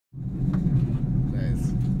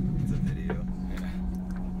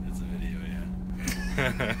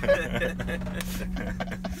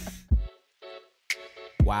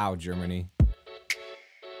Wow, Germany.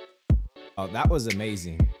 Oh, that was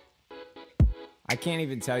amazing. I can't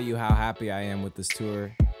even tell you how happy I am with this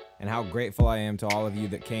tour and how grateful I am to all of you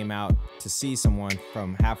that came out to see someone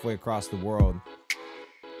from halfway across the world.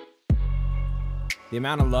 The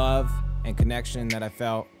amount of love and connection that I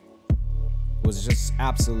felt was just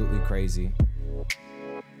absolutely crazy.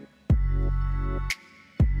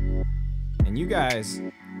 And you guys,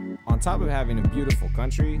 on top of having a beautiful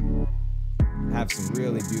country, have some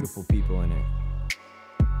really beautiful people in it.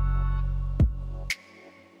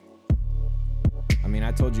 I mean,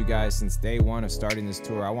 I told you guys since day one of starting this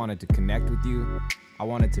tour, I wanted to connect with you. I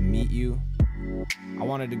wanted to meet you. I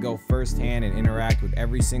wanted to go firsthand and interact with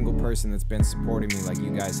every single person that's been supporting me like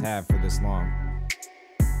you guys have for this long.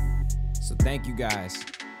 So thank you guys.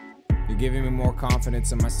 You're giving me more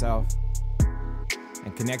confidence in myself.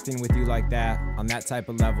 And connecting with you like that, on that type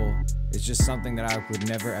of level, is just something that I would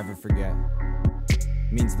never ever forget. It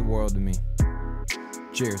means the world to me.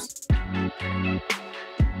 Cheers.